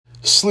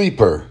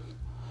Sleeper.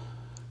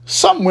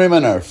 Some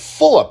women are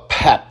full of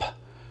pep,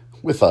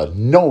 with a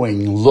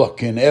knowing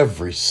look in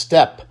every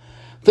step.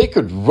 They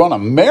could run a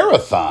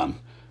marathon.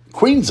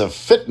 Queens of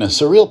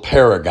fitness, a real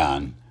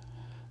paragon.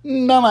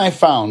 None I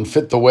found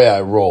fit the way I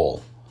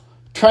roll.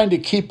 Trying to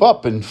keep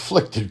up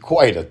inflicted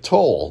quite a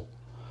toll.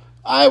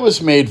 I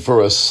was made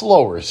for a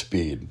slower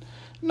speed.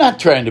 Not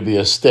trying to be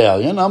a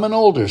stallion, I'm an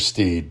older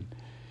steed.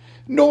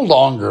 No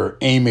longer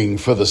aiming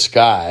for the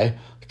sky,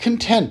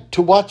 content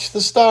to watch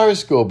the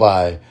stars go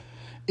by.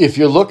 If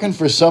you're looking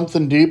for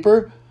something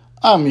deeper,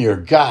 I'm your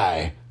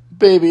guy.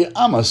 Baby,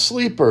 I'm a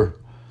sleeper.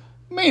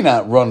 May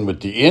not run with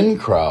the in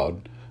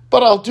crowd,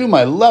 but I'll do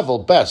my level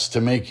best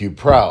to make you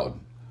proud.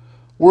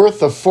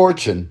 Worth a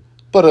fortune,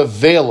 but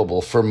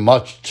available for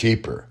much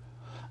cheaper.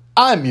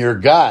 I'm your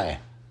guy.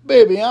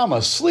 Baby, I'm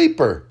a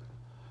sleeper.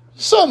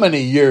 So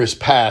many years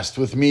passed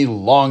with me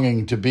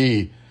longing to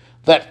be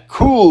that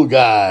cool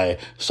guy,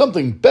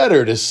 something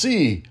better to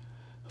see.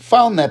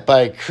 Found that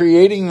by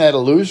creating that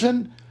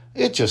illusion,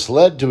 it just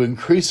led to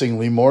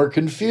increasingly more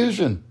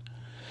confusion.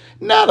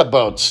 Not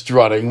about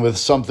strutting with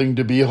something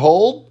to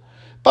behold,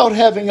 about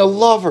having a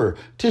lover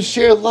to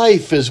share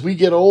life as we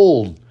get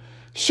old.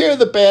 Share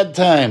the bad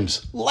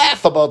times,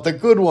 laugh about the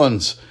good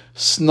ones,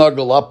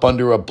 snuggle up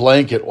under a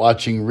blanket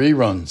watching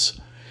reruns.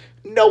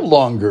 No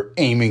longer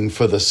aiming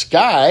for the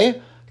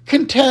sky,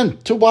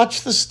 content to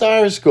watch the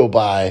stars go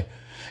by.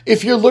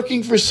 If you're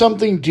looking for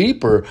something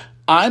deeper,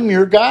 I'm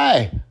your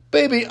guy.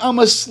 Baby, I'm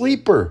a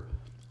sleeper.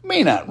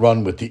 May not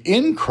run with the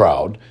in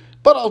crowd,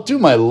 but I'll do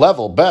my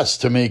level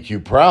best to make you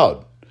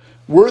proud.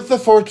 Worth a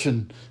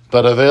fortune,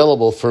 but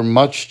available for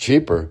much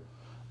cheaper.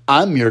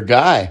 I'm your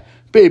guy.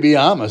 Baby,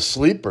 I'm a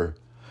sleeper.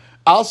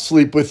 I'll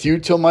sleep with you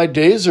till my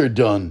days are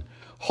done.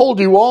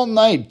 Hold you all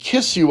night,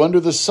 kiss you under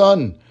the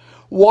sun.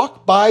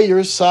 Walk by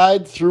your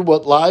side through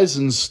what lies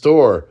in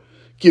store.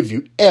 Give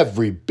you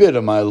every bit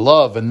of my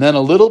love and then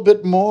a little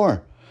bit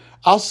more.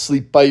 I'll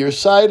sleep by your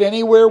side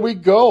anywhere we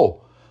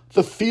go.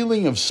 The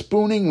feeling of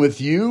spooning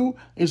with you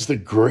is the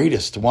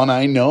greatest one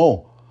I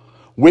know.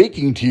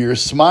 Waking to your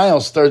smile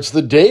starts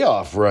the day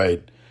off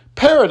right.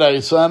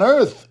 Paradise on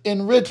earth,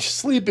 enriched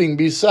sleeping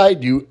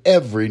beside you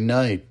every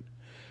night.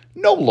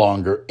 No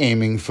longer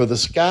aiming for the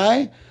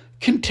sky,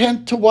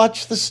 content to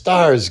watch the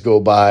stars go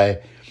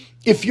by.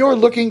 If you're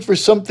looking for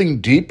something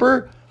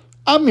deeper,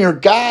 I'm your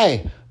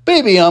guy.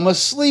 Baby, I'm a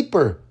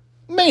sleeper.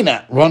 May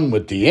not run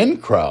with the in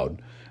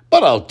crowd,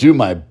 but I'll do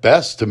my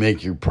best to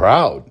make you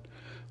proud.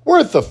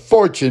 Worth a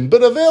fortune,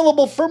 but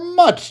available for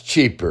much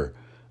cheaper.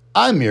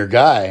 I'm your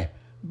guy.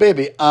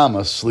 Baby, I'm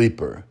a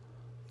sleeper.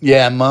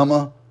 Yeah,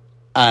 mama,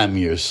 I'm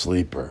your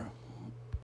sleeper.